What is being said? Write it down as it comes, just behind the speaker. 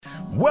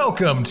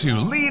Welcome to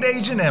Lead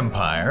Agent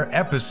Empire,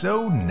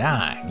 Episode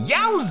 9.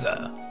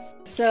 Yowza!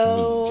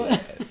 So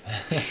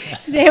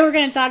today we're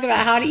going to talk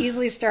about how to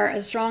easily start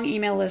a strong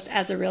email list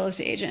as a real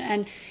estate agent.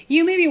 And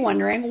you may be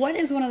wondering, what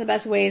is one of the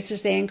best ways to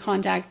stay in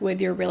contact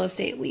with your real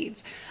estate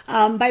leads?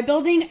 By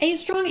building a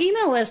strong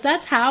email list.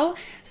 That's how.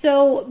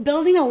 So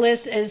building a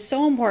list is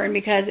so important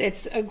because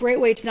it's a great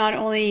way to not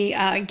only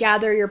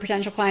gather your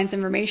potential clients'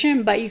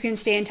 information, but you can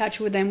stay in touch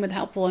with them with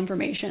helpful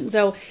information.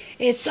 So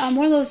it's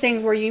one of those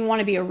things where you want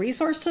to be a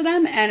resource to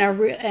them, and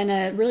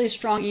a really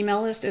strong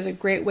email list is a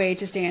great way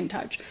to stay in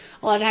touch.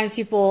 A lot of times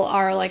people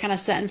are like kind of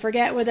set and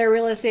forget with their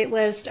real estate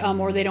list,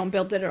 or they don't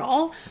build it at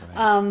all.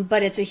 Right.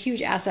 But it's a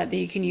huge asset that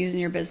you can use in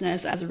your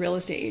business as a real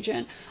estate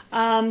agent.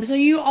 So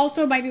you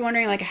also might be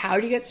wondering, like, how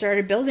do you get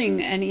started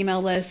building an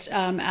email list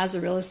as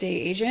a real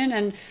estate agent?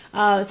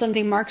 And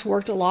something Mark's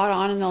worked a lot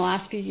on in the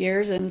last few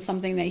years, and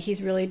something that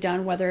he's really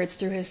done, whether it's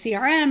through his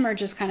CRM or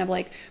just kind of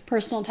like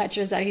personal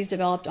touches that he's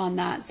developed on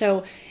that.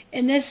 So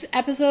in this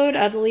episode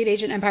of the Lead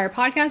Agent Empire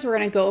podcast, we're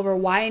going to go over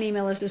why an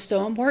email list is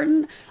so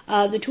important,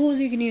 the tools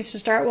you can use to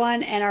start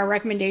one, and our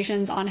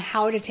recommendations on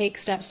how to take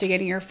steps to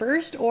getting your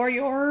first or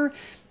your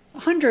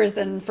 100th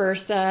and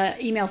first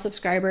email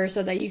subscriber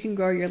so that you can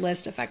grow your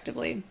list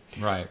effectively.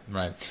 Right.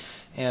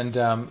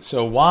 And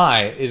so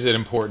why is it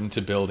important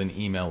to build an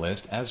email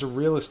list as a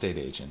real estate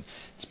agent?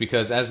 It's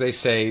because, as they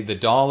say, the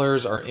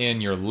dollars are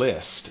in your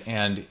list.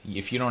 And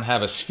if you don't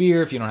have a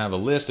sphere, if you don't have a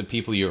list of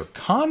people you're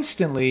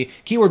constantly,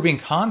 keyword being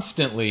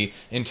constantly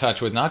in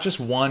touch with, not just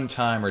one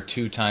time or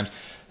two times,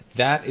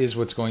 that is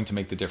what's going to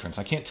make the difference.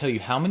 I can't tell you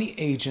how many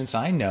agents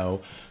I know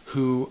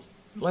who,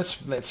 let's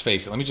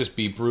face it, let me just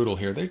be brutal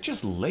here, they're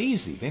just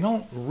lazy. They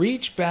don't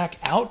reach back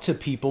out to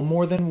people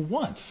more than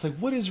once. It's like,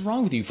 what is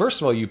wrong with you? First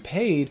of all, you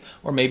paid,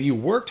 or maybe you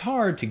worked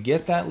hard to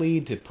get that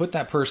lead, to put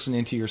that person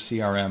into your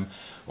CRM,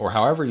 or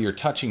however you're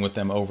touching with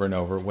them over and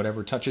over,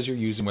 whatever touches you're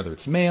using, whether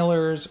it's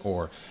mailers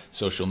or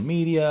social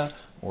media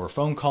or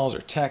phone calls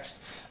or text.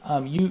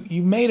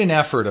 You made an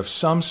effort of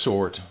some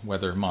sort,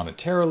 whether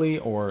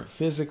monetarily or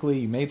physically,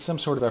 you made some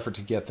sort of effort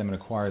to get them and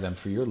acquire them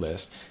for your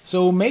list.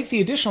 So make the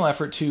additional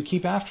effort to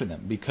keep after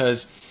them,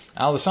 because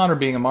Alessandra,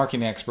 being a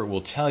marketing expert,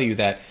 will tell you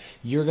that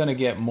you're going to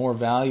get more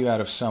value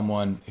out of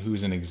someone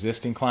who's an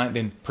existing client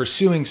than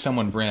pursuing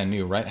someone brand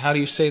new, right? How do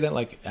you say that?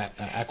 Like,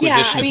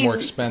 acquisition is more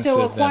expensive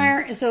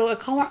so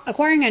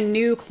acquiring a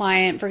new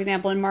client, for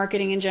example, in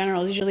marketing in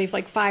general, is usually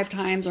like 5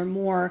 times or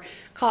more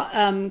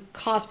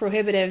cost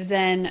prohibitive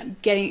than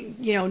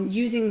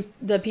using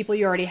the people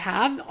you already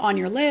have on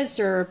your list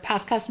or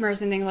past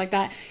customers and things like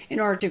that in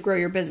order to grow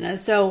your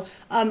business. So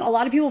a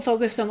lot of people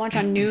focus so much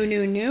on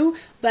new,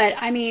 but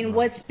I mean,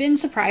 what's been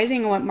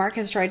surprising and what Mark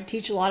has tried to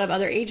teach a lot of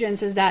other agents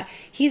is that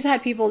he's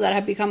had people that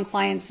have become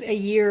clients a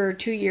year or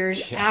 2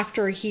 years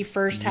after he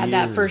first had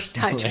that first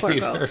touch,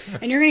 quote unquote.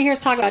 And you're going to hear us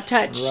talk about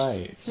touch.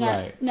 Right. It's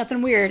not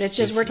nothing weird. It's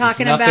just we're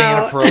talking nothing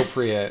about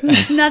inappropriate.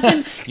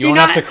 Nothing. You don't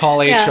have to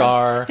call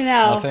HR.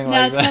 No,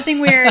 that. It's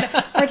nothing weird.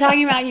 We're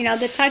talking about,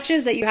 the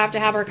touches that you have to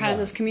have are kind of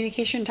those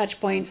communication touch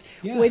points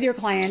with your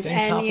clients.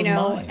 Staying top of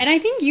mind. And I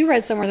think you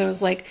read somewhere that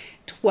was like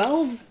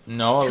 12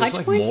 No, it was touch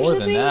like points more or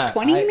something? than that.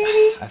 20 maybe?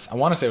 I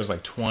want to say it was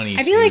like 20.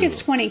 I feel like it's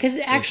 20 because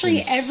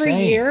actually every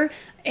insane. year,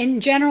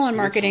 in general in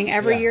marketing,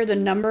 every year the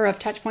number of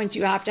touch points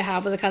you have to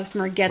have with a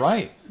customer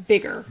gets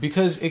bigger.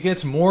 Because it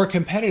gets more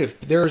competitive.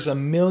 There's a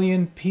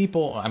million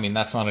people. I mean,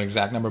 that's not an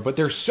exact number, but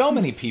there's so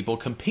many people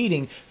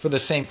competing for the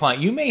same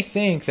client. You may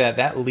think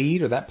that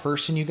lead or that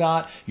person you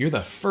got, you're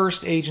the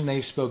first agent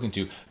they've spoken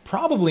to.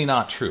 Probably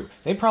not true.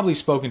 They've probably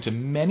spoken to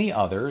many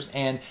others,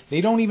 and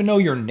they don't even know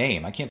your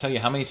name. I can't tell you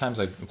how many times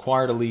I've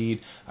acquired a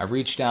lead. I've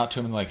reached out to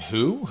them and like,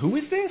 who? Who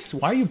is this?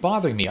 Why are you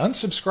bothering me?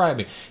 Unsubscribe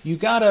me. You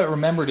got to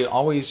remember to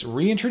always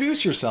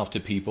reintroduce yourself to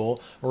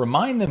people, or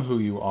remind them who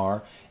you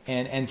are,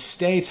 and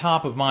stay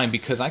top of mind,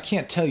 because I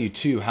can't tell you,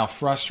 too, how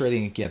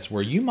frustrating it gets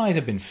where you might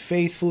have been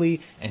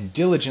faithfully and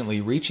diligently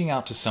reaching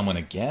out to someone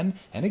again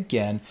and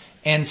again,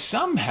 and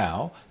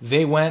somehow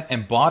they went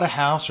and bought a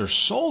house or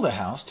sold a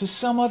house to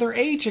some other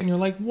agent. And you're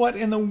like, what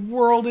in the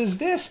world is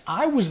this?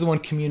 I was the one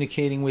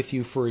communicating with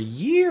you for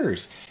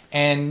years.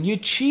 And you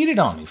cheated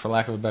on me, for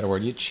lack of a better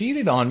word. You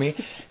cheated on me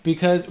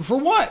because, for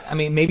what? I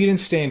mean, maybe you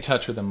didn't stay in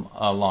touch with them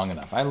long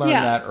enough. I learned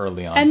that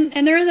early on.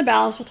 And there is a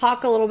balance. We'll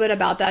talk a little bit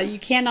about that. You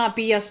cannot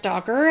be a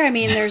stalker. I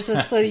mean, there's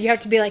this, you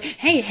have to be like,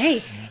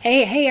 hey,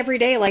 every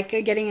day, like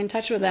getting in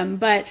touch with them.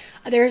 But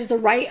there's the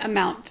right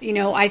amount.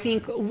 I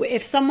think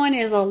if someone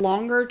is a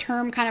longer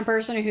term kind of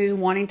person who's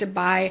wanting to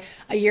buy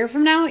a year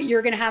from now,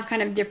 you're going to have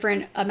kind of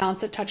different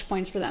amounts of touch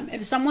points for them.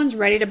 If someone's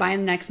ready to buy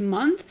in the next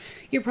month,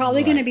 you're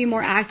probably going to be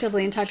more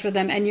actively in touch with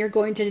them, and you're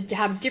going to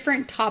have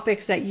different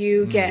topics that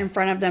you get in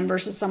front of them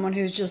versus someone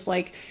who's just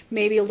like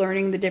maybe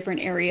learning the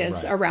different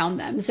areas around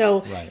them.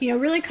 So,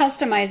 really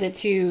customize it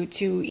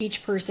to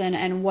each person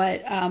and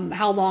what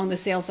how long the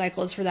sales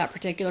cycle is for that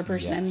particular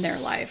person in their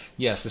life.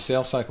 Yes, the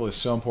sales cycle is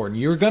so important.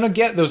 You're going to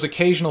get those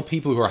occasional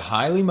people who are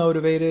highly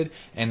motivated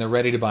and they're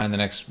ready to buy in the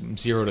next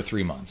 0 to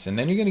 3 months. And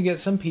then you're going to get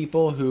some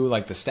people who,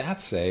 like the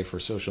stats say for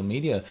social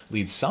media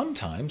leads,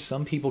 sometimes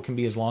some people can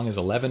be as long as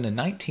 11 to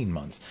 19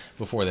 months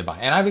before they buy.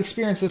 And I've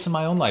experienced this in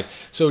my own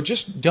life. So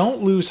just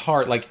don't lose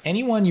heart. Like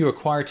anyone you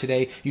acquire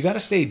today, you got to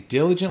stay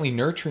diligently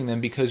nurturing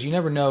them, because you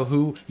never know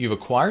who you've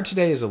acquired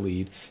today as a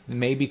lead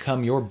may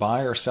become your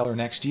buyer or seller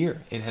next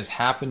year. It has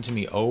happened to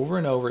me over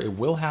and over. It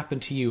will happen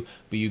to you,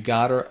 but you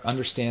got to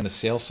understand the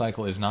sales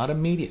cycle is not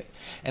immediate.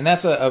 And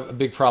that's a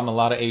big problem a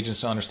lot of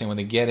agents don't understand when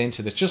they get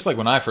into this. Just like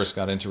when I first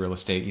got into real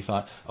estate, you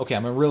thought, okay,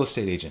 I'm a real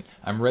estate agent.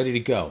 I'm ready to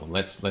go.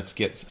 Let's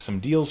get some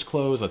deals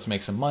closed. Let's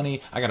make some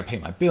money. I got to pay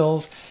my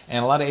bills.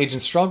 And a lot of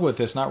agents struggle with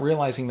this, not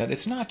realizing that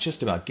it's not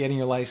just about getting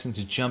your license,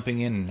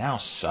 jumping in, and now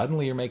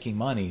suddenly you're making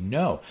money.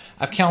 No.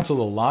 I've counseled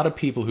a lot of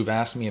people who've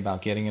asked me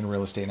about getting into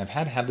real estate, and I've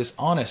had to have this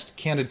honest,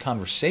 candid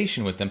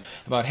conversation with them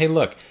about, hey,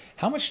 look,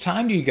 how much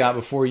time do you got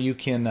before you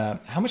can,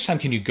 how much time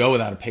can you go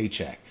without a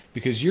paycheck?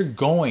 Because you're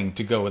going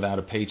to go without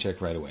a paycheck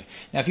right away.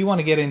 Now, if you want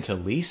to get into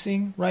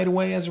leasing right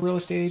away as a real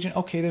estate agent,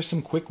 okay, there's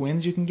some quick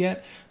wins you can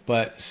get.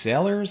 But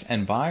sellers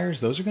and buyers,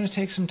 those are going to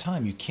take some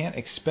time. You can't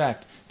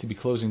expect to be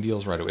closing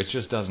deals right away. It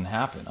just doesn't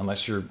happen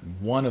unless you're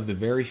one of the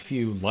very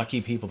few lucky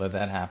people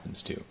that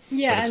happens to.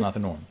 Yeah, but it's not the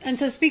norm. And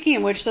so speaking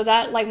of which, so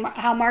that like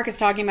how Mark is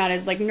talking about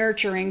is like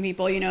nurturing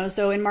people, you know.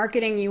 So in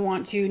marketing, you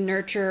want to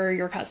nurture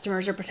your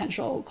customers or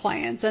potential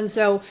clients. And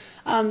so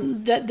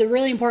the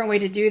really important way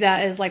to do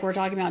that is like we're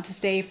talking about, to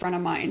stay front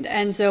of mind.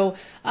 And so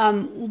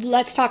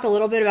let's talk a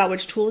little bit about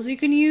which tools you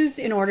can use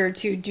in order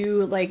to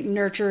do like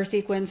nurture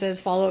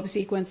sequences, follow-up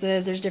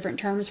sequences. There's different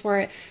terms for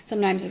it.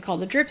 Sometimes it's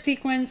called a drip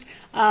sequence.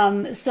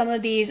 Some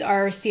of these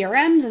are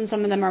CRMs, and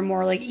some of them are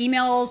more like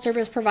email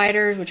service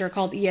providers, which are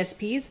called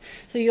ESPs.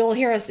 So you'll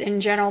hear us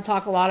in general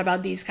talk a lot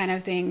about these kind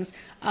of things.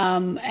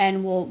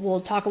 And we'll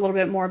talk a little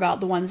bit more about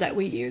the ones that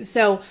we use.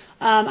 So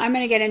I'm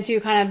going to get into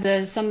kind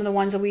of some of the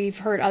ones that we've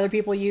heard other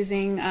people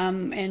using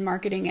in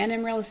marketing and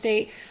in real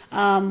estate.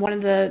 One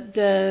of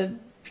the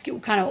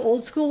kind of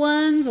old school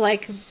ones,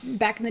 like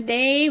back in the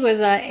day, was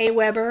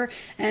Aweber.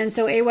 And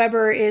so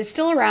Aweber is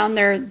still around.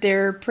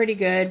 They're pretty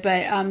good,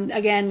 but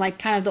again, like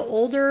kind of the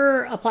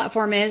older a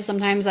platform is,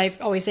 sometimes I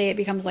always say it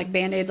becomes like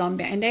Band-Aids on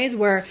Band-Aids,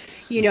 where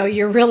you know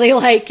you're really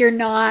like you're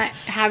not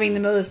having the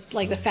most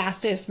like the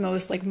fastest,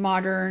 most like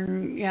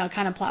modern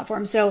kind of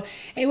platform. So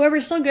Aweber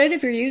is still good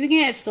if you're using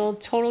it. It's still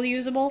totally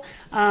usable,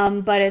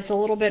 but it's a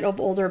little bit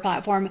of older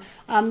platform.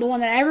 The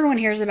one that everyone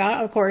hears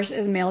about, of course,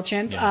 is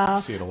MailChimp. Yeah, I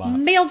see it a lot.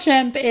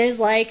 MailChimp is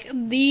like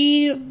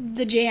the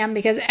jam,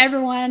 because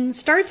everyone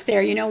starts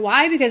there. You know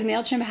why? Because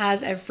MailChimp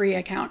has a free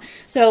account.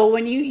 So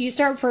when you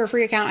start for a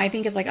free account, I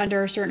think it's like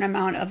under a certain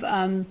amount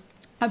of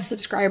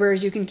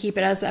subscribers, you can keep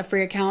it as a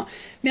free account.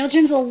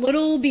 MailChimp's a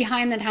little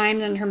behind the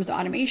times in terms of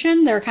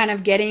automation. They're kind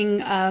of getting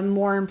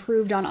more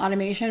improved on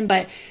automation,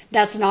 but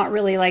that's not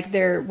really like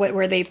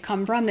where they've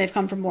come from. They've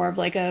come from more of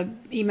like a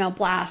email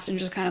blast and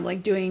just kind of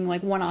like doing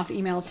like one-off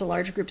emails to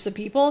large groups of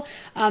people.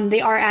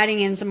 They are adding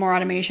in some more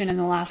automation in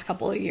the last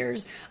couple of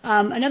years.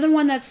 Another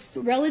one that's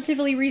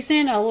relatively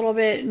recent, a little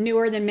bit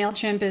newer than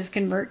MailChimp, is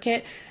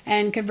ConvertKit.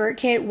 And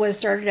ConvertKit was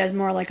started as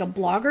more like a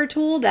blogger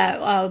tool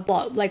that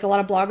like a lot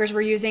of bloggers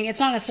were using. It's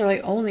not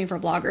necessarily only for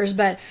bloggers,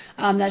 but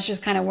that's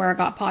just kind of where it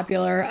got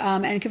popular.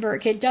 And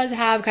ConvertKit does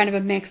have kind of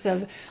a mix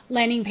of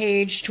landing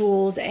page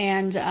tools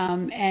and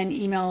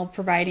email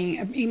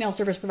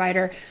service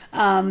provider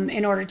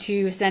in order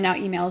to send out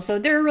emails. So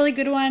they're a really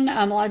good one.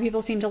 A lot of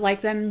people seem to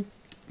like them.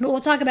 But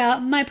we'll talk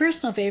about our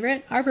personal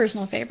favorite,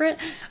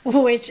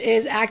 which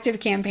is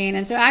ActiveCampaign.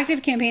 And so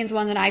ActiveCampaign is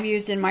one that I've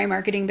used in my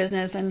marketing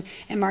business, and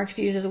Mark's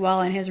used as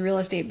well in his real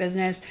estate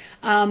business.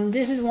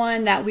 This is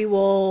one that we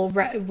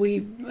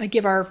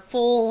give our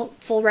full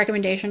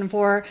recommendation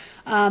for.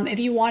 If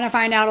you want to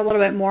find out a little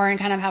bit more and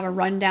kind of have a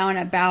rundown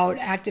about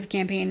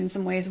ActiveCampaign and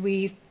some ways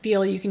we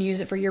feel you can use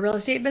it for your real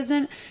estate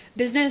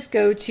business,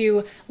 go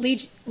to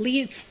lead.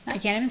 I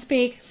can't even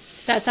speak.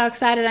 That's how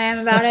excited I am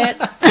about it.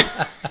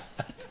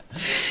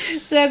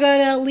 So go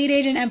to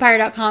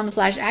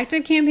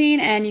leadagentempire.com/ActiveCampaign,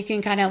 and you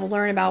can kind of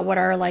learn about what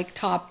our like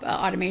top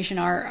automation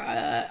our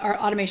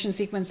automation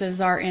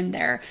sequences are in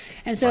there.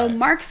 And so Right.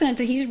 Mark's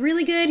he's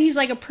really good. He's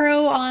like a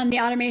pro on the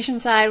automation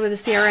side with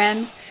the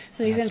CRMs.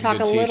 So he's going to talk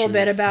a little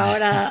bit about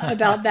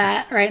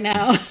that right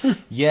now.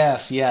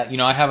 Yes, yeah. You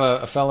know, I have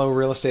a fellow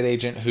real estate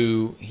agent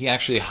who he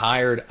actually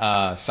hired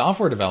a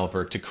software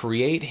developer to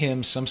create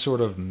him some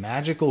sort of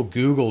magical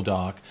Google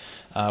Doc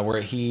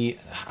where I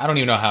don't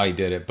even know how he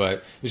did it, but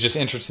it was just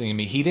interesting to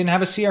me. He didn't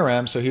have a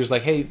CRM, so he was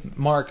like, hey,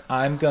 Mark,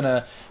 I'm going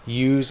to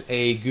use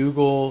a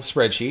Google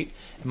spreadsheet.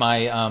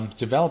 My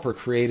developer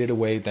created a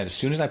way that as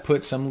soon as I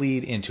put some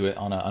lead into it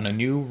on a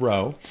new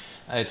row,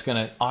 It's going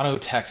to auto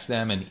text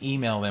them and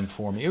email them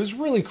for me. It was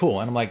really cool.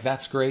 And I'm like,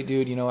 that's great,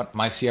 dude. You know what?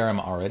 My CRM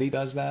already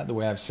does that the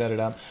way I've set it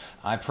up.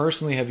 I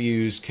personally have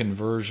used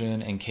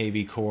Conversion and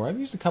KV Core. I've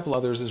used a couple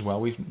others as well.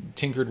 We've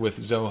tinkered with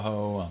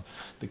Zoho,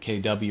 the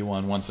KW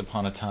one once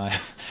upon a time.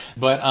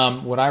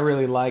 But what I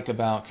really like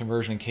about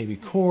Conversion and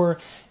KV Core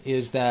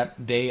is that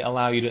they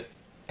allow you to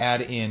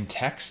add in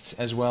text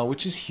as well,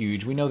 which is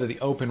huge. We know that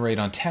the open rate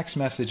on text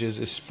messages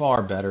is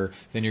far better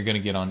than you're going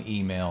to get on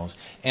emails.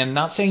 And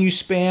not saying you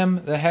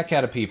spam the heck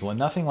out of people and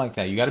nothing like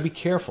that. You got to be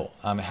careful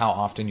how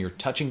often you're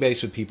touching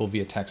base with people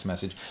via text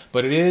message,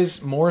 but it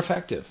is more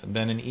effective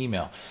than an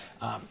email.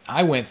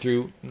 I went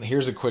through,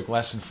 here's a quick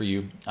lesson for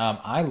you.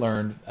 I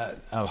learned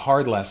a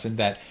hard lesson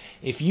that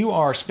if you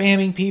are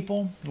spamming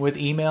people with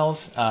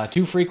emails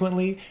too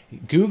frequently,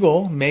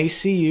 Google may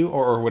see you,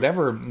 or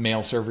whatever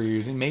mail server you're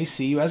using, may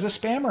see you as a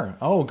spammer.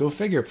 Oh, go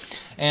figure.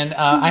 And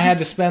I had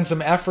to spend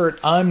some effort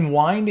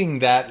unwinding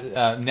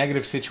that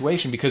negative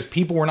situation because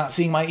people were not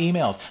seeing my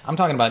emails. I'm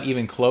talking about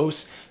even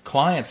close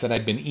clients that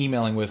I'd been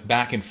emailing with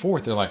back and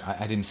forth. They're like,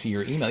 I didn't see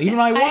your email. Even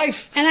my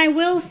wife. And I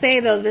will say,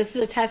 though, this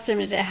is a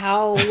testament to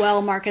how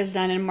well Mark has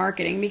done in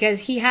marketing, because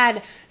he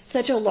had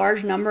such a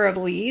large number of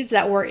leads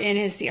that were in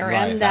his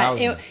CRM,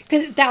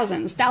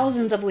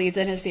 thousands of leads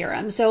in his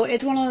CRM. So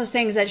it's one of those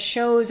things that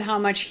shows how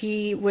much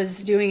he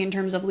was doing in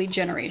terms of lead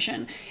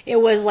generation. It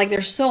was like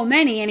there's so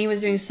many, and he was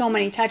doing so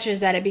many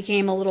touches that it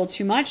became a little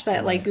too much,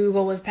 that like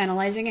Google was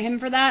penalizing him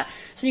for that.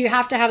 So you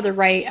have to have the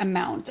right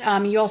amount.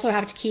 You also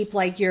have to keep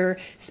like your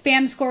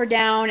spam score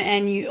down,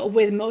 and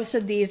with most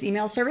of these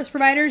email service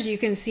providers, you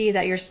can see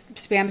that your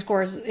spam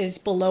score is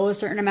below a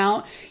certain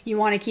amount. You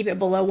want to keep it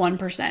below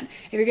 1%.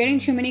 If you're getting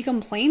too many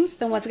complaints,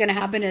 then what's going to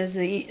happen is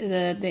the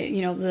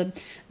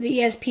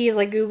ESPs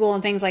like Google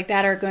and things like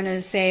that are going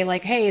to say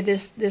like, hey,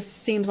 this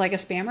seems like a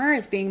spammer.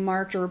 It's being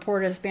marked or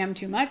reported as spam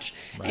too much,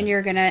 and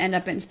you're going to end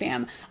up in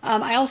spam.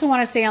 I also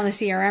want to say on the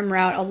CRM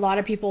route, a lot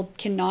of people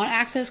cannot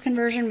access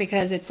Conversion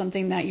because it's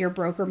something that your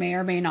broker may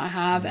or may not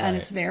have, and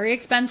it's very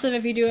expensive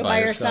if you do it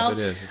by yourself. It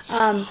is. It's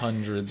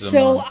hundreds a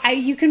so month.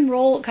 you can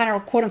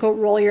quote unquote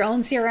roll your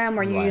own CRM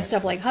where you use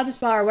stuff like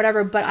HubSpot or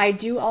whatever, but I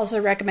do also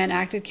recommend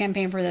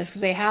ActiveCampaign for this because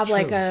they have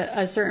like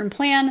a certain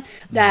plan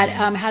that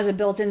has a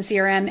built-in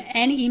CRM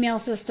and email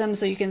system,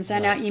 so you can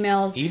send out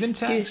emails, even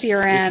text, do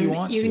CRM, if you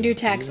want you can to. do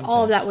text, Even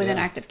all of that text, within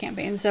yeah.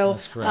 ActiveCampaign. So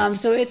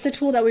so it's a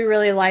tool that we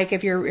really like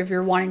if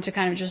you're wanting to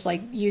kind of just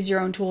like use your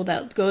own tool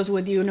that goes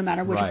with you no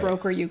matter which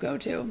broker you go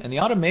to. And the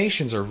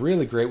automations are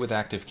really great with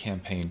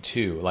ActiveCampaign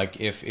too. Like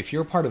if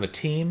you're part of a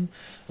team,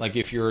 like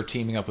if you're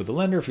teaming up with a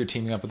lender, if you're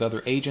teaming up with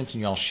other agents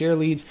and you all share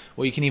leads,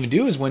 what you can even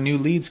do is when new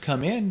leads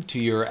come in to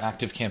your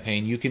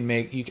ActiveCampaign, you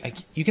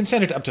can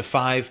send it to up to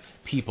 5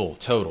 people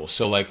total.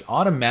 So like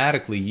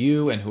automatically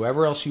you and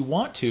whoever else you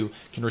want to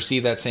can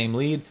receive that same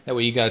lead. That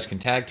way you guys can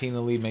tag team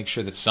the lead, make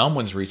sure that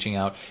someone's reaching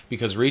out,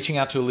 because reaching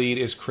out to a lead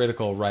is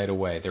critical right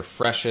away. They're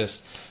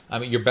freshest. I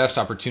mean, your best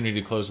opportunity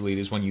to close a lead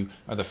is when you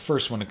are the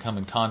first one to come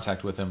in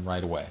contact with them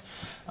right away.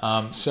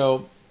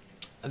 So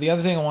the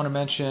other thing I want to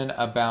mention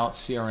about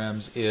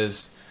CRMs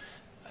is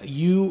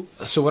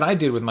so what I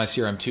did with my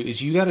CRM too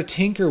is you got to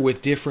tinker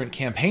with different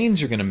campaigns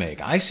you're going to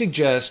make. I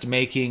suggest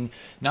making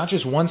not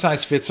just one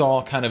size fits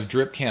all kind of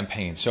drip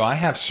campaigns. So I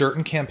have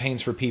certain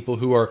campaigns for people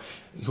who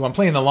I'm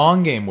playing the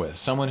long game with,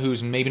 someone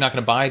who's maybe not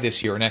going to buy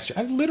this year or next year.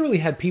 I've literally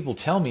had people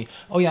tell me,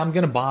 oh yeah, I'm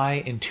going to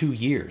buy in 2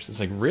 years. It's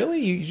like,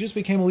 really? You just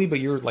became a lead, but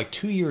you're like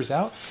 2 years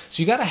out?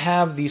 So you got to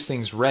have these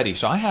things ready.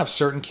 So I have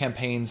certain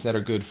campaigns that are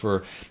good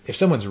for, if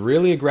someone's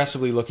really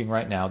aggressively looking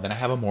right now, then I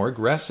have a more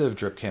aggressive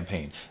drip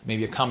campaign,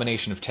 maybe a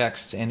combination of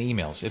texts and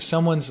emails. If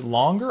someone's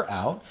longer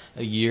out,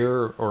 a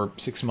year or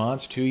 6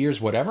 months, 2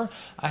 years, whatever,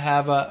 I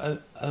have a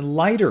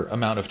lighter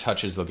amount of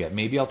touches they'll get.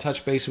 Maybe I'll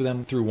touch base with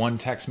them through one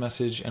text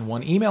message and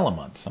one email a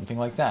month, something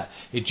like that.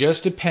 It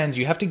just depends.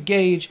 You have to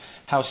gauge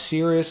how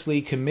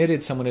seriously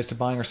committed someone is to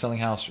buying or selling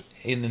a house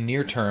in the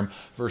near term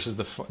versus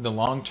the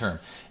long term.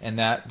 And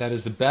that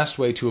is the best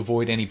way to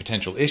avoid any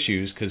potential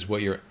issues, because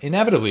what you're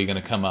inevitably going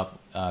to come up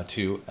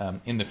to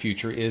in the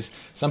future is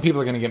some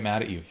people are going to get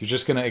mad at you. You're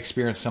just going to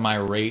experience some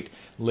irate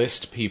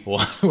list people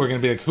who are going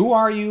to be like, who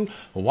are you?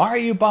 Why are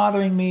you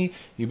bothering me?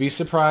 You'd be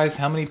surprised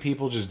how many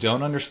people just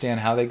don't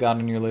understand how they got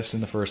on your list in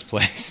the first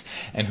place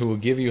and who will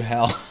give you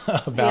hell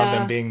about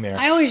them being there.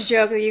 I always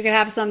joke that you could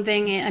have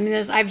something,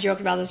 I've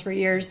joked about this for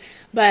years,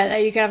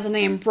 but you could have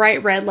something in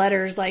bright red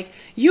letters like,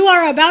 you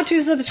are about to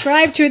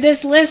subscribe to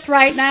this list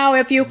right now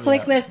if you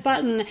click this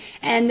button.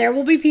 And there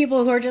will be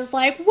people who are just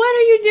like, what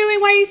are you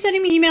doing? Why are you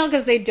sending me email?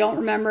 Because they don't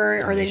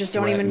remember, or they just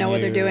don't even know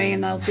what they're doing,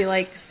 and they'll be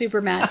like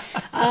super mad.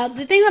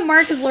 The thing that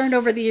Mark has learned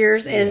over the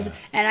years is,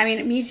 and I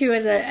mean, me too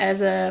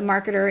as a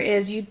marketer,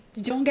 is you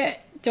don't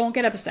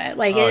get upset.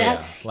 Like,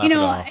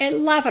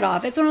 laugh it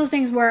off. It's one of those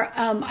things where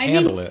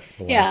handle it.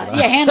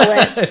 Handle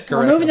it.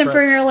 Remove them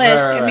from your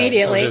list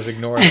immediately. Don't just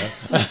ignore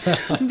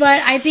them.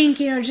 But I think,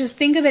 just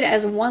think of it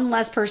as one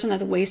less person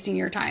that's wasting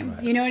your time.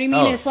 Right. You know what I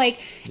mean? It's like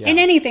in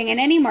anything, in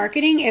any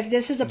marketing, if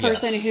this is a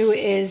person who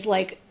is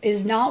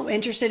not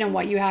interested in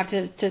what you have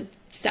to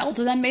sell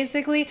to them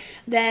basically,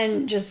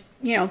 then just,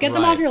 get them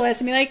Right. off your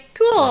list and be like,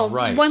 cool,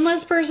 Right. one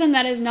less person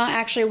that is not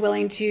actually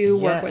willing to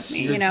work with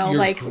me, You're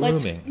like grooming.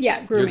 let's, grooming.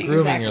 You're grooming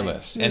exactly. your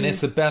list. And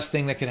it's the best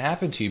thing that could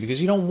happen to you,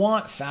 because you don't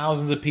want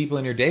thousands of people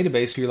in your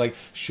database who you're like,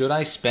 should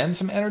I spend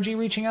some energy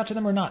reaching out to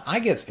them or not? I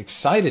get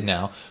excited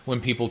now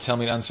when people tell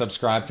me to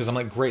unsubscribe, because I'm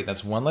like, great,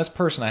 that's one less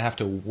person I have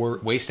to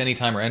waste any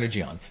time or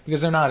energy on,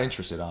 because they're not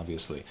interested,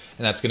 obviously.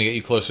 And that's going to get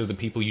you closer to the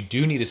people you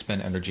do need to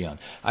spend energy on.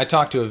 I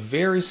talked to a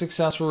very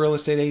successful real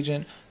estate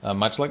agent,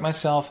 much like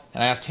myself,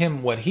 and I asked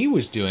him what he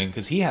was doing,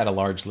 because he had a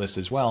large list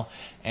as well,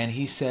 and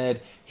he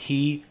said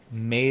he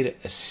made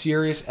a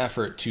serious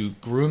effort to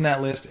groom that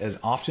list as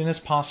often as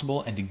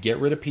possible and to get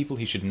rid of people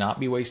he should not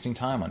be wasting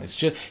time on. It's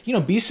just,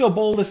 be so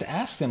bold as to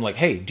ask them, like,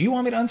 hey, do you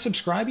want me to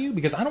unsubscribe you?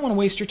 Because I don't want to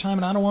waste your time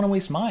and I don't want to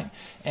waste mine.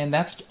 And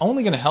that's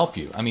only going to help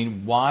you. I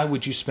mean, why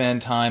would you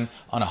spend time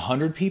on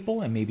 100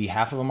 people and maybe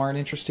half of them aren't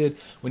interested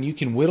when you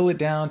can whittle it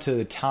down to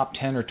the top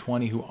 10 or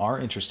 20 who are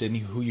interested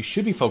and who you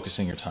should be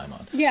focusing your time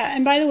on? Yeah,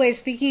 and by the way,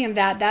 speaking of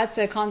that, that's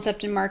a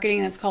concept in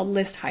marketing that's called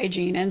list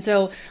hygiene. And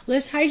so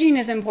list hygiene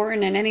is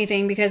important in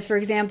anything because, for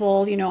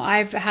example,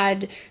 I've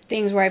had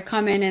things where I've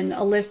come in and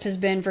a list has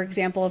been, for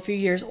example, a few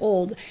years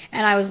old.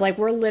 And I was like,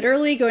 we're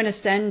literally going to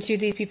send to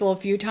these people a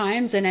few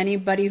times, and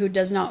anybody who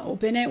does not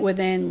open it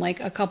within like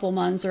a couple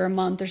months or a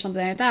month or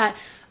something like that,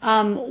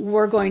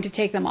 we're going to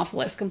take them off the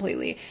list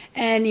completely.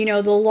 And,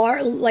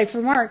 like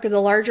for Mark, the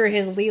larger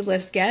his lead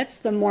list gets,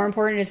 the more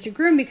important it is to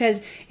groom,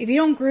 because if you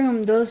don't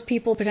groom, those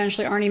people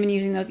potentially aren't even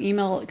using those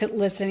email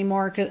lists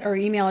anymore or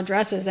email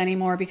addresses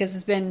anymore because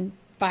it's been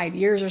 5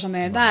 years or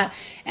something like that.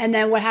 And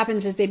then what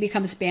happens is they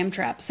become spam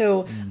traps.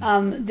 So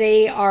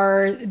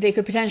they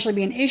could potentially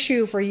be an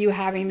issue for you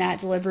having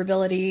that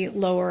deliverability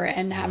lower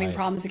and having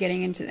problems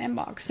getting into the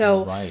inbox.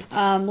 So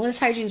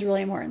list hygiene is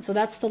really important. So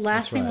that's the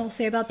last thing we'll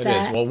say about It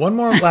that. is. Well, one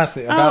more last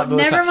thing about the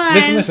list. Never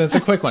mind. Listen, it's a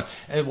quick one.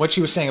 What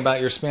she was saying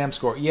about your spam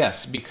score.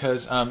 Yes,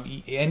 because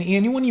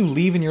anyone you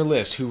leave in your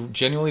list who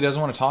genuinely doesn't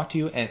want to talk to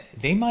you, and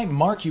they might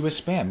mark you as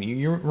spam.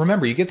 You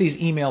remember, you get these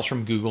emails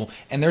from Google,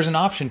 and there's an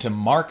option to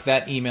mark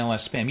that email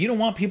as spam. You don't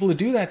want people to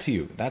do that to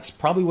you. That's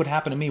probably what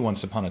happened to me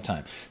once upon a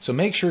time. So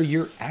make sure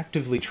you're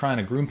actively trying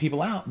to groom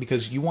people out,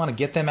 because you want to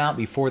get them out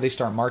before they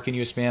start marking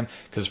you as spam,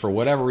 because for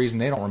whatever reason,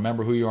 they don't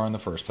remember who you are in the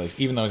first place,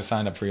 even though they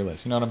signed up for your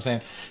list. You know what I'm saying?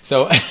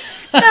 So,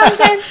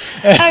 Okay.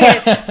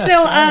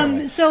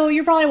 So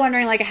you're probably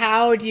wondering, like,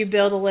 how do you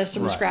build a list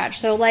from scratch?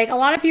 So, like, a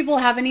lot of people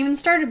haven't even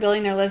started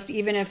building their list,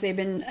 even if they've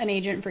been an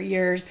agent for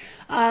years.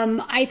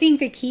 I think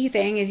the key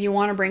thing is you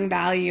want to bring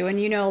value. And,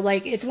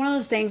 it's one of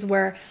those things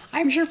where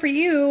I'm sure for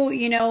you,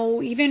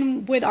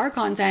 even with our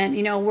content,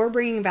 we're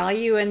bringing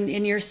value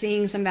and you're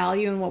seeing some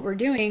value in what we're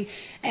doing.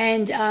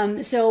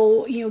 And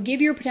so,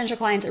 give your potential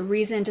clients a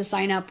reason to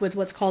sign up with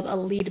what's called a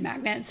lead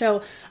magnet.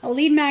 So a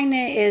lead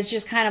magnet is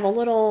just kind of a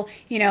little,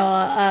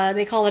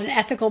 they call it an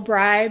ethical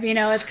bribe.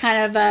 It's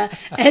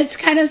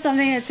kind of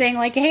something that's saying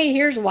like, hey,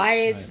 here's why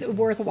it's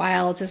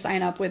worthwhile to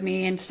sign up with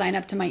me and to sign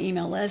up to my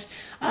email list.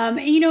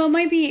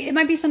 It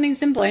might be something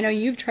simple. I know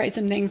you've tried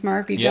some things,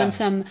 Mark. You've done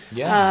some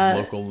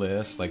local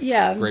lists, like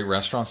great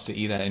restaurants to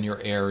eat at in your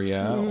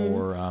area,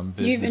 or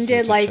businesses. You even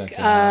did like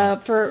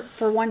for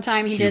one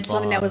time he did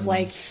something that was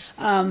like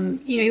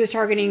he was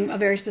targeting a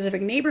very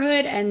specific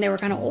neighborhood and they were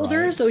kind of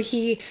older, so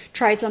he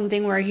tried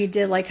something where he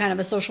did like kind of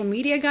a social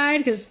media guide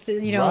because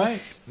they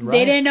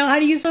didn't know how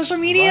to use social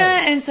media,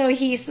 and so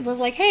he was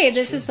like, hey,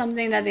 this is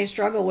something that they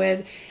struggle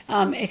with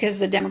because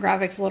the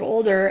demographic's a little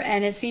older,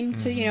 and it seemed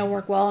to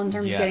work well in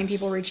terms of getting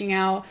people reaching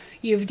out.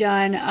 You've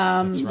done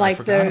like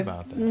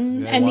the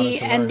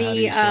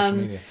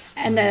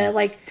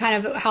like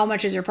kind of how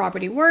much is your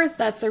property worth?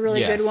 That's a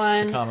really good one.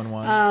 It's a common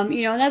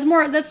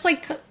one. That's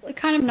like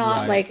kind of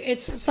not like,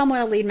 it's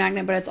somewhat a lead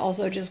magnet, but it's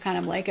also just kind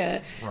of like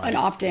an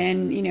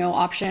opt-in,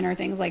 option or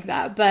things like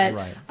that.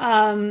 But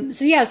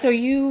so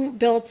you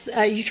built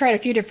you tried a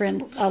few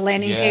different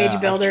landing page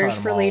builders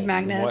for lead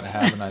magnets. What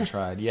haven't I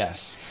tried?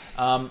 Yes.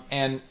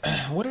 And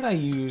what did I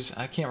use?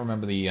 I can't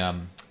remember the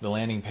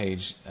landing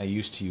page I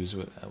used to use.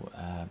 Well,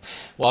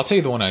 I'll tell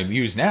you the one I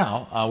use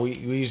now. We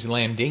use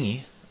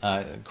Landingy.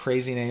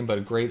 Crazy name, but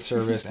a great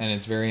service, and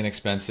it's very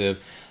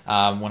inexpensive.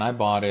 When I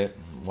bought it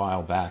a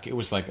while back, it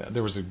was like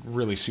there was a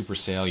really super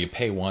sale. You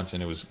pay once,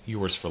 and it was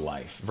yours for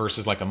life,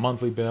 versus like a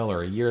monthly bill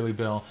or a yearly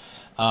bill.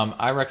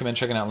 I recommend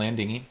checking out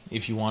Landingy.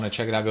 If you want to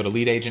check it out, go to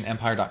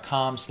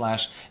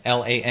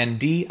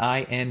leadagentempire.com/LANDINGI.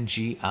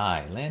 Landingy.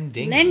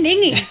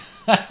 Landingy.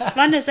 It's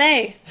fun to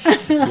say.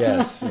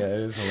 Yes, it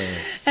is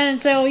hilarious. And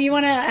so you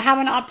want to have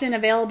an opt-in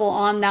available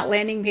on that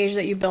landing page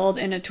that you build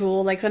in a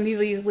tool. Like some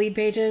people use Lead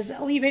Pages.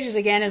 Lead Pages,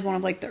 again, is one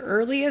of like the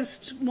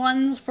earliest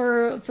ones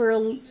for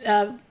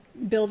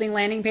building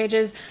landing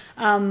pages.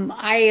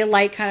 I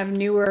like kind of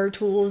newer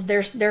tools.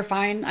 They're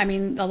fine. I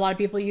mean, a lot of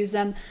people use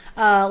them.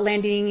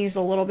 Landingy is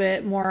a little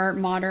bit more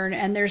modern,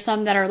 and there's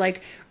some that are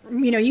like,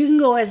 you can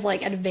go as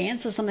like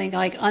advanced as something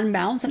like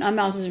Unbounce, and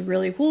Unbounce is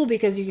really cool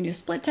because you can do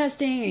split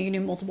testing and you can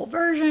do multiple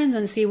versions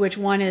and see which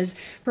one is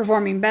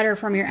performing better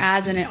from your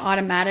ads, and it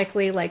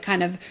automatically like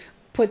kind of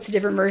puts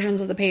different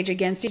versions of the page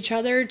against each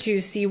other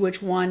to see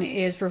which one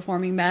is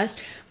performing best.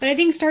 But I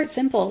think start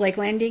simple. Like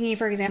Landingy,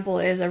 for example,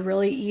 is a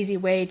really easy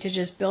way to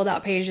just build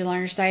out pages on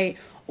your site.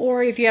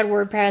 Or if you had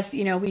WordPress,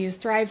 we use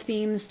Thrive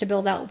themes to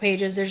build out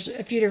pages. There's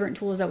a few different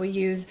tools that we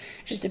use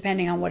just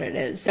depending on what it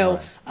is.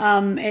 So,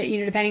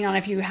 depending on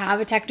if you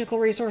have a technical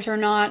resource or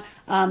not,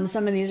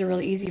 some of these are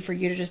really easy for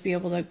you to just be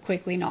able to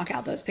quickly knock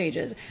out those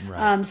pages.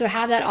 Right. So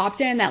have that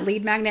opt-in, that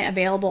lead magnet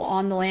available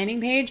on the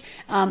landing page,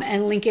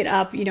 and link it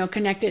up,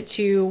 connect it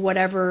to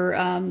whatever,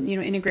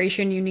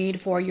 integration you need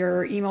for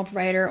your email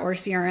provider or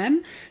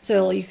CRM.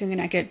 So you can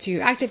connect it to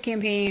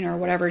ActiveCampaign or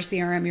whatever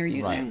CRM you're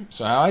using. Right.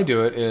 So how I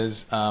do it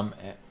is,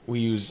 we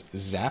use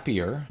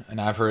Zapier, and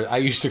I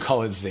used to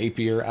call it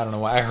Zapier. I don't know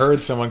why. I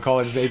heard someone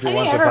call it Zapier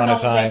once upon a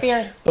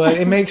time. But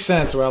it makes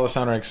sense. Well,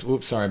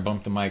 Alessandra,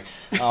 bumped the mic.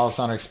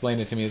 Alessandra explained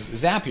it to me as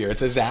Zapier.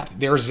 It's a zap.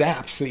 There are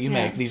zaps that you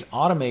make, these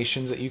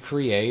automations that you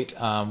create,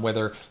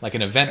 whether like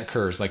an event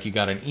occurs, like you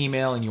got an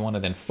email and you want to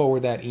then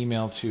forward that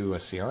email to a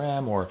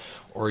CRM,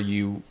 or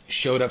you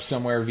showed up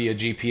somewhere via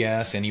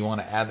GPS and you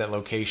want to add that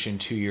location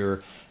to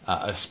your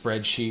a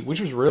spreadsheet,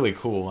 which was really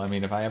cool. I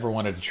mean, if I ever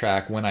wanted to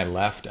track when I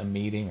left a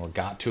meeting or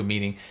got to a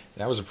meeting,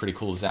 that was a pretty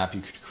cool zap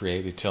you could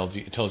create. It tells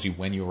you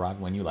when you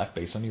arrived, when you left,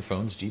 based on your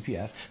phone's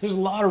GPS. There's a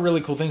lot of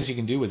really cool things you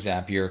can do with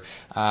Zapier.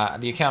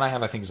 The account I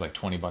have, I think, is like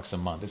 $20 a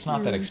month. It's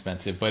not that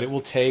expensive, but it will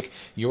take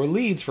your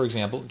leads, for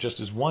example, just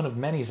as one of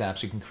many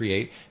zaps you can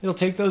create. It'll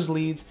take those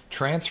leads,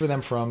 transfer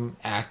them from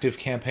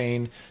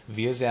ActiveCampaign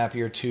via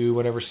Zapier to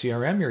whatever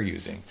CRM you're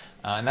using.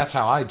 And that's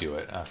how I do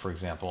it, for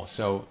example.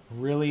 So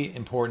really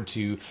important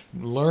to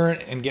learn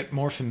and get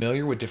more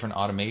familiar with different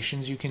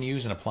automations you can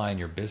use and apply in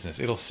your business.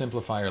 It'll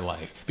simplify your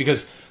life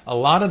because a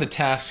lot of the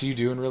tasks you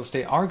do in real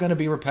estate are going to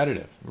be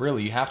repetitive.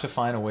 Really, you have to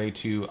find a way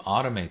to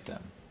automate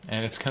them.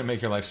 And it's going to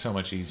make your life so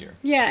much easier.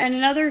 Yeah, and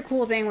another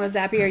cool thing with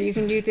Zapier, you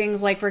can do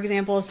things like, for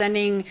example,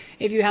 sending,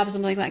 if you have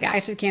something like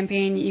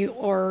ActiveCampaign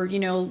or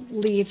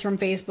leads from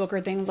Facebook or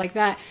things like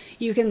that,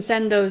 you can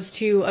send those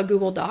to a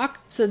Google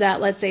Doc so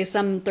that, let's say,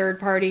 some third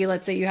party,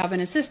 let's say you have an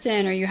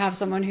assistant or you have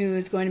someone who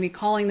is going to be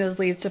calling those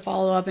leads to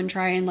follow up and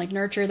try and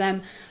nurture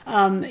them,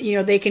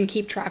 they can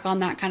keep track on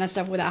that kind of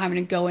stuff without having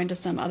to go into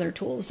some other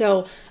tool.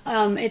 So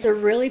it's a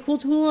really cool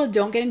tool.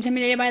 Don't get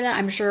intimidated by that.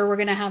 I'm sure we're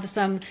going to have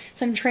some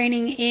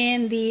training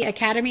in the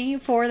academy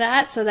for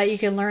that so that you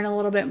can learn a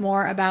little bit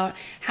more about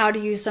how to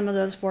use some of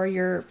those for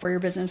your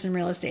business in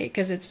real estate,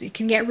 because it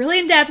can get really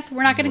in depth.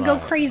 We're not going to go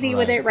crazy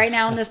with it right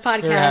now on this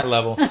podcast. You're at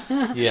level.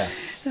 Yes.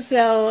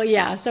 So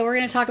we're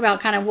going to talk about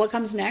kind of what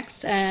comes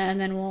next,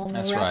 and then we'll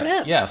wrap it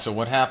up. Yeah, so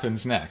what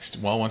happens next?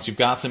 Well, once you've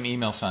got some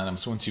email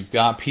signups, once you've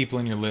got people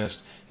in your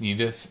list, you need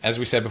to, as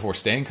we said before,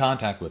 stay in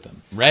contact with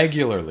them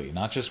regularly,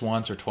 not just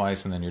once or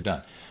twice and then you're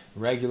done.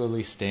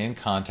 Regularly stay in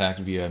contact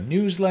via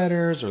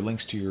newsletters or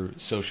links to your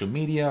social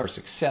media or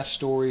success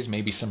stories,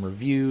 maybe some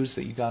reviews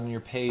that you got on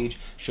your page.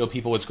 Show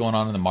people what's going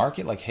on in the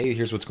market, like, hey,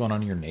 here's what's going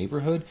on in your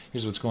neighborhood.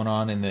 Here's what's going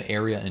on in the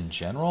area in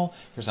general.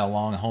 Here's how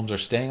long homes are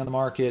staying on the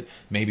market.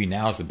 Maybe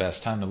now is the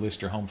best time to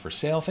list your home for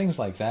sale, things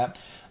like that.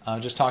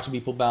 Just talk to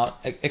people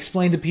about,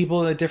 explain to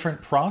people the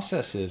different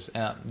processes,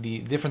 the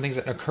different things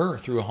that occur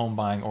through a home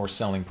buying or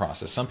selling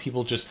process. Some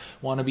people just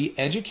want to be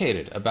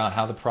educated about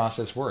how the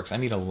process works. I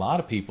meet a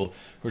lot of people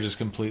who are just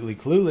completely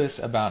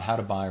clueless about how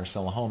to buy or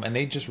sell a home, and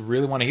they just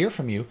really want to hear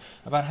from you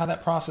about how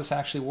that process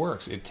actually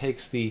works. It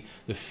takes the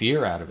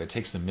fear out of it,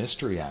 takes the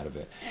mystery out of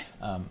it.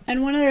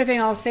 And one other thing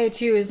I'll say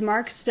too is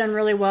Mark's done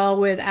really well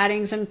with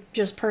adding some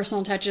just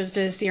personal touches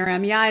to his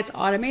CRM. Yeah, it's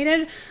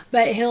automated,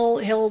 but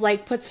he'll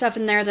put stuff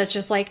in there that's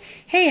just like,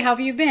 hey, how have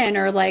you been?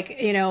 Or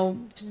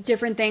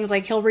different things.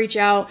 Like he'll reach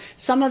out.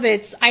 Some of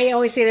it's, I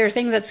always say there are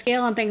things that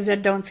scale and things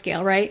that don't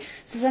scale, right?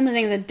 So some of the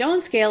things that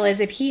don't scale is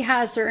if he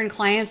has certain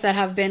clients that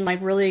have been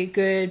really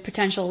good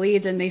potential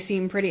leads and they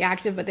seem pretty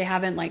active, but they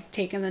haven't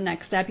taken the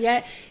next step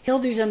yet, he'll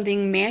do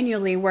something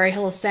manually where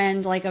he'll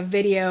send a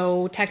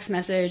video text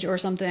message or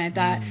something like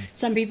that.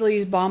 Some people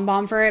use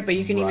BombBomb for it, but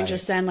you can even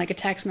just send a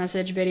text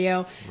message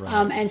video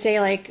and say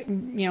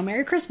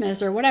Merry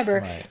Christmas or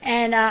whatever. Right.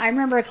 And I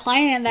remember a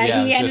client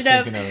that he ended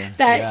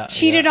up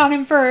cheated on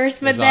him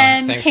first, but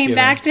then came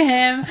back to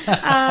him.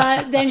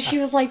 Then she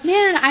was like,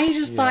 man, I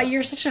just thought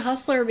you're such a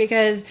hustler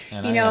because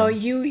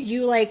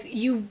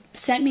you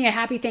sent me a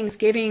happy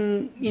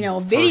Thanksgiving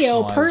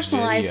video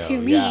personalized to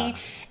me. Yeah.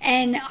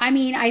 And I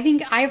mean, I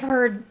think I've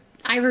heard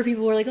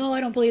people who are like, oh,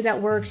 I don't believe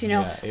that works,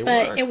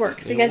 it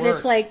works because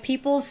it's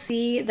people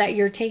see that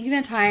you're taking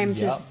the time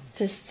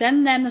to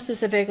send them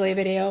specifically a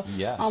video.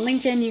 Yes. On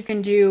LinkedIn, you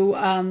can do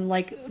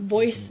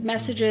voice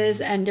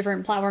messages, and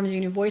different platforms you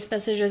can do voice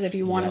messages if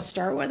you want to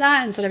start with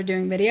that instead of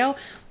doing video.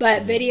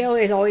 But video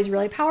is always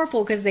really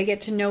powerful because they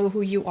get to know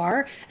who you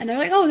are, and they're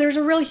like, oh, there's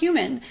a real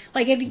human.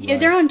 If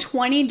they're on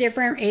 20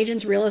 different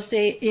agents, real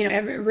estate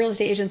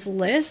agents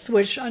lists,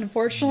 which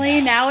unfortunately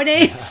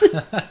nowadays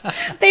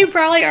they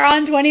probably are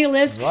on 20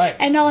 lists,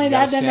 and not only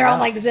that, then they're on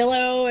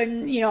Zillow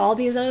and all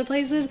these other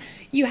places.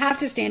 you have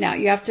to stand out.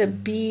 You have to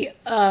be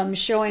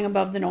showing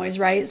above the noise,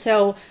 right?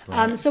 So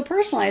so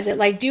personalize it.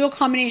 Like do a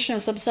combination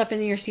of some stuff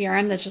in your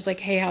CRM that's just like,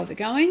 hey, how's it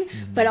going?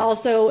 But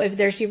also if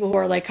there's people who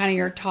are like kind of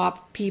your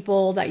top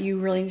people that you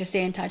really need to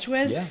stay in touch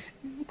with,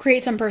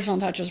 create some personal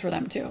touches for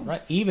them too.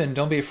 Right. Even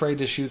don't be afraid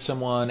to shoot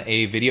someone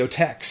a video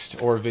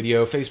text or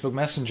video Facebook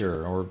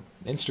Messenger or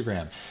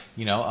Instagram,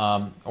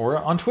 or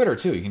on Twitter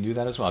too. You can do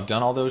that as well. I've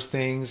done all those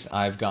things.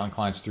 I've gotten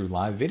clients through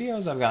live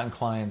videos. I've gotten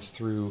clients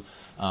through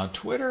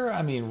Twitter.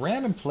 I mean,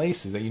 random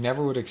places that you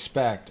never would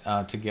expect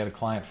to get a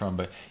client from.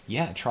 But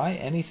yeah, try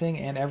anything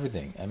and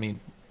everything. I mean,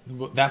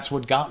 that's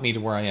what got me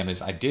to where I am.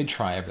 Is I did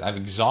try everything. I've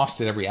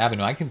exhausted every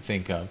avenue I can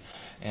think of.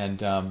 And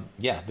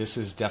this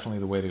is definitely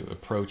the way to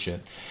approach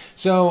it.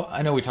 So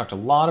I know we talked a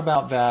lot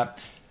about that.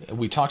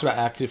 We talked about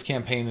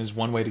ActiveCampaign as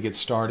one way to get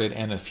started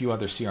and a few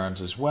other CRMs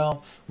as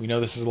well. We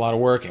know this is a lot of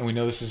work and we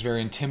know this is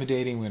very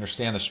intimidating. We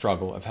understand the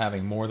struggle of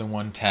having more than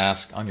one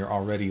task on your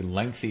already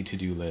lengthy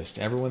to-do list.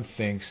 Everyone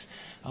thinks,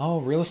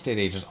 oh, real estate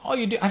agents, all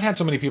you do. I've had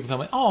so many people tell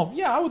me, oh,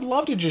 yeah, I would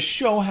love to just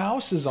show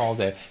houses all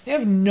day. They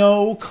have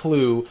no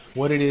clue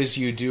what it is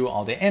you do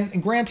all day.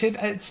 And granted,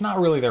 it's not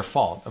really their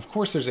fault. Of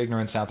course, there's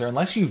ignorance out there.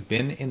 Unless you've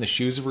been in the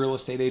shoes of a real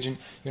estate agent,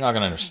 you're not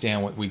going to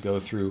understand what we go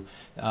through.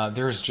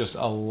 There's just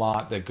a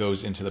lot that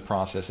goes into the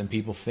process, and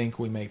people think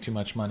we make too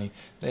much money.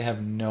 They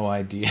have no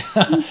idea.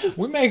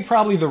 We make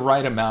probably the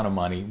right amount of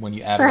money when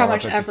you add for it all how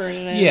much up. effort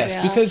it is.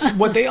 Yes, because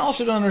what they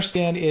also don't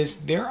understand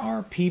is there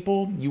are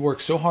people you work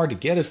so hard to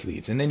get as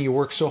leads, and then you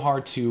work so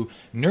hard to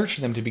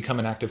nurture them to become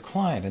an active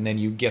client, and then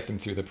you get them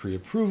through the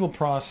pre-approval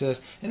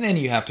process, and then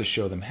you have to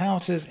show them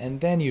houses, and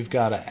then you've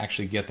got to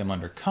actually get them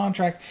under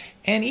contract,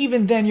 and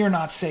even then you're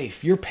not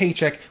safe. Your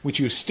paycheck, which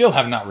you still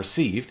have not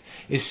received,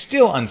 is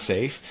still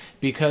unsafe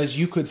because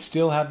you could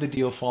still have the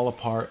deal fall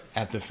apart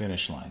at the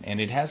finish line.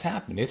 And it has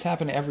happened. It's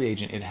happened to every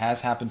agent. It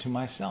has happened to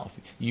myself.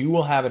 You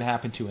will have it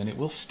happen too, and it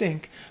will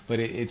stink, but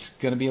it's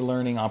going to be a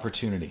learning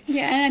opportunity.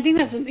 Yeah, and I think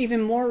that's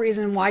even more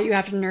reason why you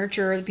have to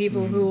nurture the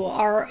people who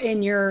are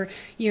in your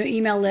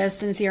email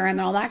list and CRM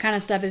and all that kind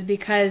of stuff, is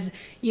because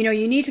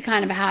you need to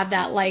kind of have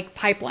that like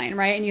pipeline,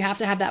 right? And you have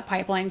to have that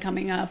pipeline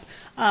coming up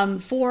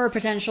for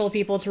potential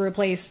people to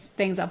replace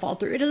things that fall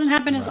through. It doesn't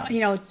happen as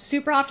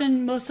super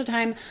often most of the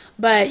time,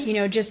 but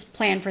just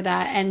plan for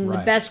that. And the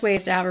best way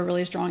is to have a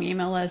really strong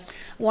email list.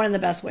 One of the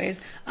best ways.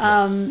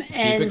 And Keep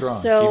it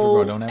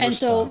growing. Don't ever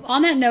stop.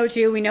 On that note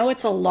too, we know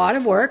it's a lot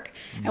of work,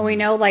 and we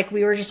know, like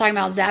we were just talking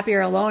about,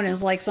 Zapier alone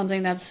is like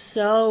something that's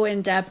so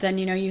in depth, and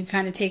you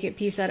kind of take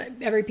it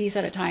every piece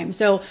at a time.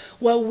 So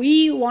what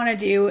we want to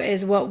do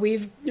is what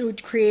we've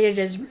created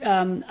is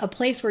a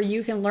place where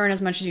you can learn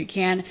as much as you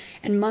can,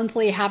 and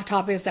monthly have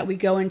topics that we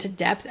go into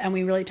depth and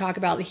we really talk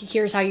about, like,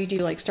 here's how you do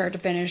like start to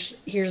finish,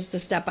 here's the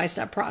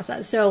step-by-step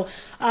process. So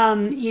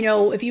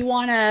if you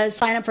want to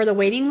sign up for the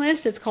waiting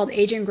list, it's called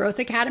Agent Growth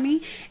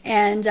Academy,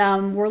 and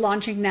we're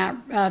launching that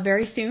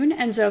very soon.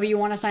 And so if you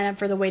want to sign up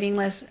for the waiting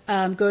list,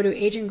 go to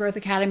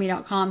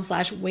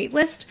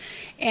agentgrowthacademy.com/waitlist,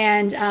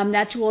 and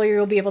that's where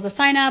you'll be able to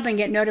sign up and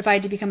get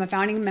notified to become a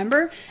founding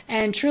member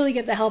and truly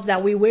get the help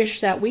that we wish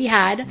that we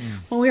had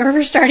when we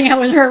were starting out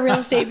with our real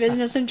estate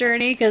business and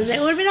journey, because it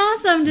would have been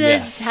awesome to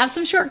have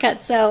some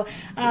shortcuts. So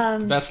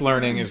best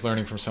learning is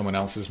learning from someone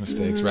else's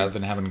mistakes rather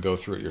than having to go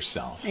through it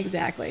yourself.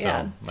 Exactly.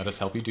 So let us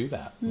help you do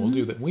that. We'll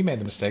do that. We made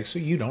the mistakes so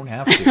you don't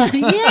have to.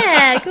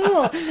 Yeah, cool.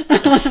 All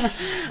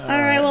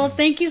right. Well,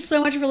 thank you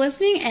so much for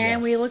listening,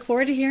 and we look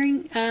forward to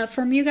hearing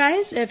from you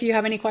guys if you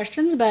have any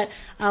questions, but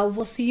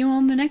we'll see you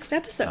on the next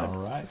episode. All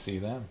right. See you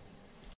then.